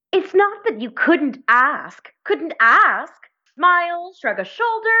It's not that you couldn't ask. Couldn't ask. Smile, shrug a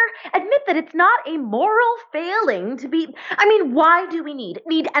shoulder, admit that it's not a moral failing to be. I mean, why do we need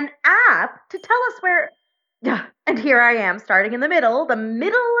an app to tell us where. Ugh, and here I am, starting in the middle of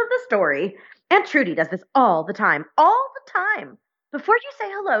the story. Aunt Trudy does this all the time. Before you say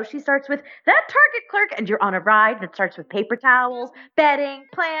hello, she starts with that Target clerk, and you're on a ride that starts with paper towels, bedding,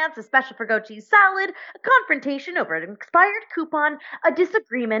 plants, a special for goat cheese salad, a confrontation over an expired coupon, a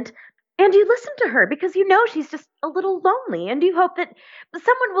disagreement. And you listen to her because you know she's just a little lonely, and you hope that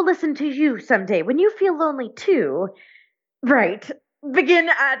someone will listen to you someday when you feel lonely too. Right. Begin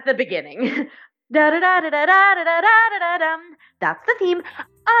at the beginning. Da da da da da da da da da da. That's the theme.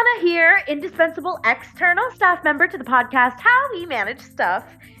 Anna here, indispensable external staff member to the podcast How We Manage Stuff.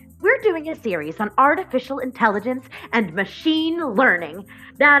 We're doing a series on artificial intelligence and machine learning.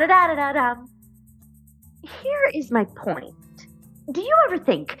 Da da da da da da. Here is my point. Do you ever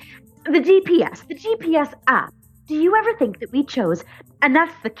think the GPS app, do you ever think that we chose, and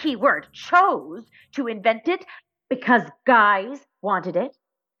that's the key word, chose to invent it because guys wanted it?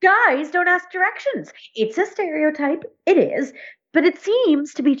 Guys don't ask directions. It's a stereotype. It is. But it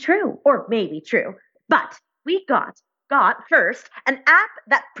seems to be true. Or maybe true. But we got first an app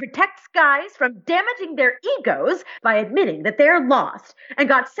that protects guys from damaging their egos by admitting that they're lost. And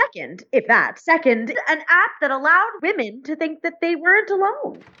got second, an app that allowed women to think that they weren't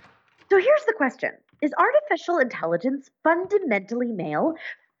alone. So here's the question. Is artificial intelligence fundamentally male?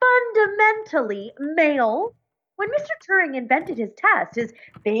 Fundamentally male? When Mr. Turing invented his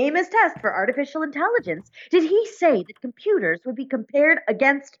famous test for artificial intelligence, did he say that computers would be compared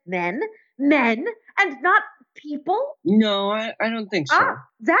against men, and not people? No, I don't think so.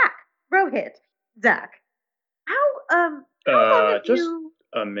 Zach, how long have just you...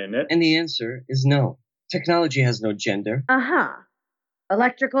 a minute. And the answer is no. Technology has no gender.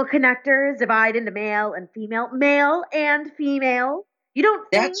 Electrical connectors divide into male and female. You don't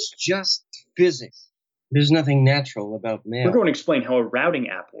think... That's just physics. There's nothing natural about male. We're going to explain how a routing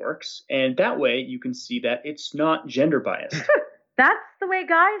app works, and that way you can see that it's not gender biased. That's the way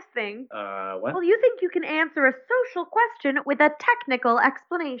guys think. What? Well, you think you can answer a social question with a technical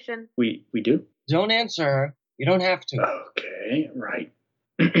explanation. We do? Don't answer her. You don't have to. Okay, right.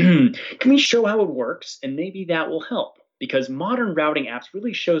 Can we show how it works? And maybe that will help. Because modern routing apps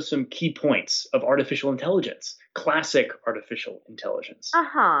really show some key points of artificial intelligence. Classic artificial intelligence.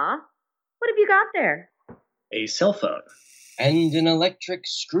 What have you got there? A cell phone. And an electric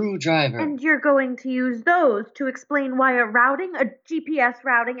screwdriver. And you're going to use those to explain why a GPS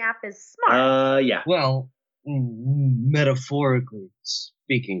routing app is smart. Yeah. Well, metaphorically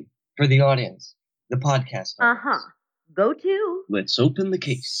speaking, for the audience, the podcast audience. Go to. Let's open the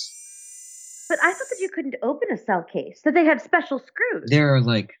case. But I thought that you couldn't open a cell case, that they had special screws. There are,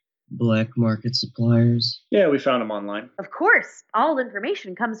 black market suppliers. Yeah, we found them online. Of course. All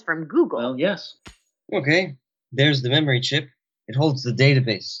information comes from Google. Well, yes. Okay. There's the memory chip. It holds the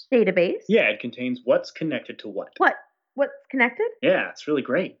database. Database? Yeah, it contains what's connected to what. What? What's connected? Yeah, it's really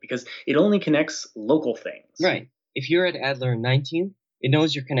great because it only connects local things. Right. If you're at Adler and 19th, it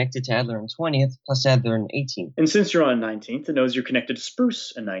knows you're connected to Adler and 20th plus Adler and 18th. And since you're on 19th, it knows you're connected to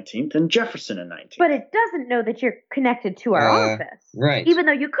Spruce and 19th and Jefferson and 19th. But it doesn't know that you're connected to our office. Right. Even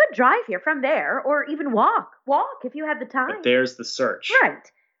though you could drive here from there or even walk. Walk if you had the time. But there's the search.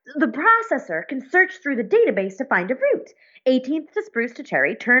 Right. The processor can search through the database to find a route. 18th to Spruce to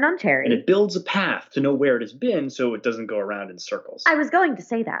Cherry, turn on Cherry. And it builds a path to know where it has been so it doesn't go around in circles. I was going to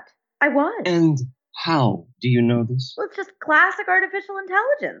say that. I was. And how do you know this? Well, it's just classic artificial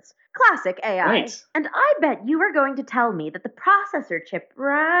intelligence. Classic AI. Right. And I bet you are going to tell me that the processor chip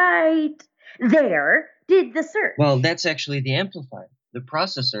right there did the search. Well, that's actually the amplifier. The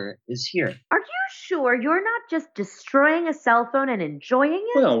processor is here. Are you sure you're not just destroying a cell phone and enjoying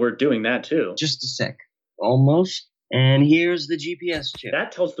it? Well, we're doing that too. Just a sec. Almost. And here's the GPS chip.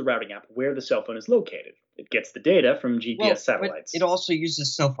 That tells the routing app where the cell phone is located. It gets the data from GPS satellites. But it also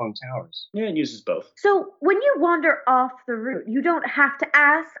uses cell phone towers. Yeah, it uses both. So when you wander off the route, you don't have to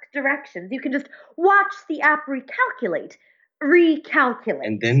ask directions. You can just watch the app recalculate.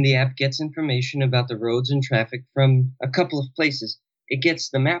 And then the app gets information about the roads and traffic from a couple of places. It gets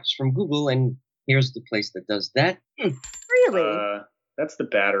the maps from Google, and here's the place that does that. Really? That's the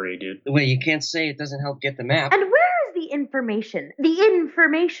battery, dude. Well, you can't say it doesn't help get the map. And where is the information?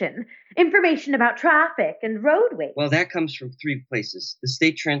 Information about traffic and roadways. Well, that comes from 3 places. The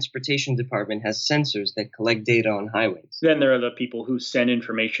State Transportation Department has sensors that collect data on highways. Then there are the people who send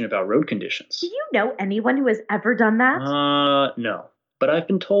information about road conditions. Do you know anyone who has ever done that? No. But I've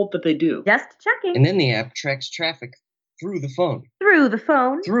been told that they do. Just checking. And then the app tracks traffic through the phone. Through the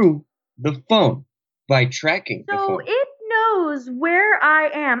phone? Through the phone. By tracking the phone. So it knows where I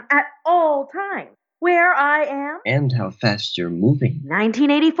am at all times. Where I am. And how fast you're moving.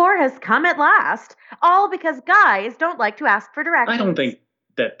 1984 has come at last. All because guys don't like to ask for directions. I don't think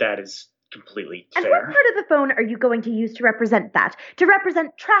that is completely fair. And what part of the phone are you going to use to represent that? To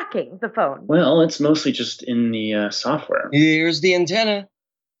represent tracking the phone? Well, it's mostly just in the software. Here's the antenna.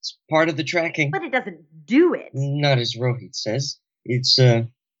 It's part of the tracking. But it doesn't do it. Not as Rohit says. It's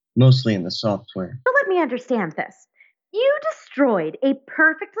mostly in the software. So let me understand this. You destroyed a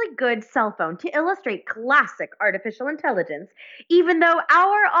perfectly good cell phone to illustrate classic artificial intelligence, even though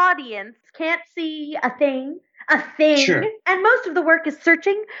our audience can't see a thing. Sure. And most of the work is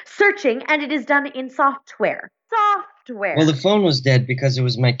searching, and it is done in software. Well, the phone was dead because it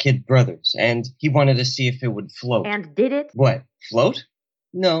was my kid brother's, and he wanted to see if it would float. And did it? What? Float?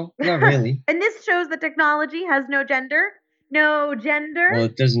 No, not really. And this shows that technology has no gender? No gender? Well,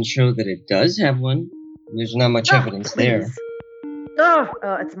 it doesn't show that it does have one. There's not much evidence there. Oh,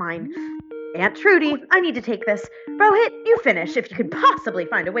 it's mine. Aunt Trudy, I need to take this. Rohit, you finish if you could possibly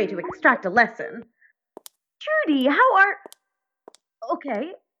find a way to extract a lesson. Trudy, how are...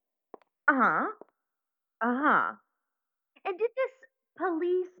 Okay. And did this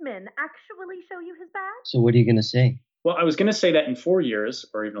policeman actually show you his badge? So what are you going to say? Well, I was going to say that in 4 years,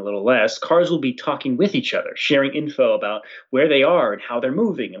 or even a little less, cars will be talking with each other, sharing info about where they are and how they're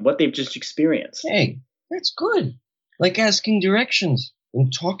moving and what they've just experienced. Hey, that's good. Like asking directions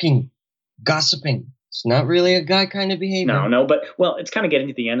and talking, gossiping. It's not really a guy kind of behavior. No, but, well, it's kind of getting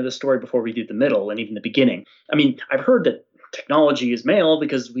to the end of the story before we do the middle and even the beginning. I mean, I've heard that technology is male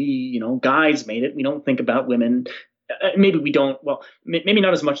because we, guys made it. We don't think about women. Maybe we don't. Well, maybe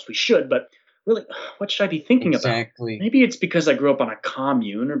not as much as we should, but really, what should I be thinking about? Exactly. Maybe it's because I grew up on a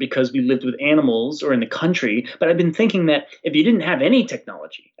commune or because we lived with animals or in the country, but I've been thinking that if you didn't have any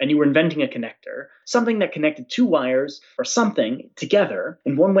technology and you were inventing a connector, something that connected two wires or something together,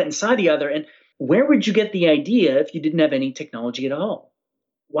 and one went inside the other, and where would you get the idea if you didn't have any technology at all?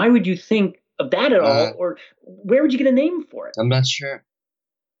 Why would you think of that at all? Or where would you get a name for it? I'm not sure.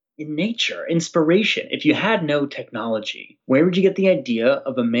 In nature, inspiration. If you had no technology, where would you get the idea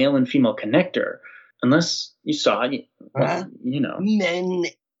of a male and female connector? Unless you saw, men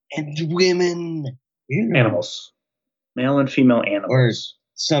and women. Animals. Male and female animals. Or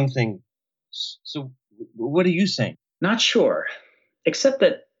something. So what are you saying? Not sure. Except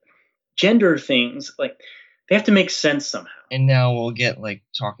that gender things, they have to make sense somehow. And now we'll get,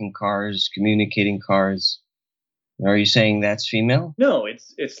 talking cars, communicating cars. Are you saying that's female? No,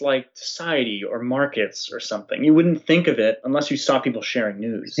 it's like society or markets or something. You wouldn't think of it unless you saw people sharing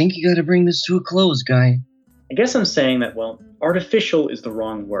news. I think you gotta bring this to a close, guy. I guess I'm saying that, artificial is the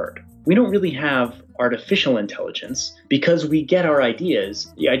wrong word. We don't really have artificial intelligence because we get our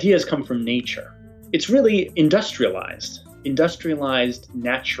ideas. The ideas come from nature. It's really industrialized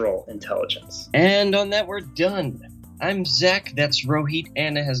natural intelligence. And on that, we're done. I'm Zach, that's Rohit.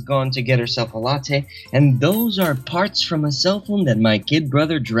 Anna has gone to get herself a latte, and those are parts from a cell phone that my kid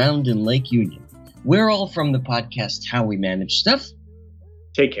brother drowned in Lake Union. We're all from the podcast How We Manage Stuff.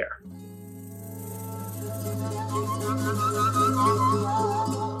 Take care.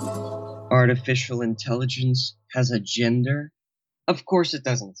 Artificial intelligence has a gender? Of course it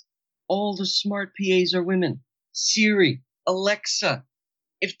doesn't. All the smart PAs are women. Siri, Alexa.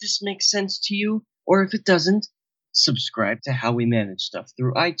 If this makes sense to you, or if it doesn't, subscribe to How We Manage Stuff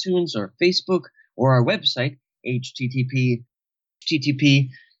through iTunes or Facebook or our website, http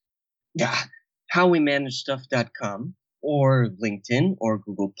howwemanagestuff.com or LinkedIn or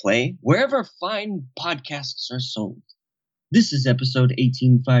Google Play, wherever fine podcasts are sold. This is episode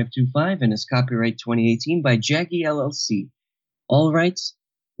 18525 and is copyright 2018 by Jaggy LLC. All rights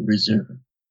reserved.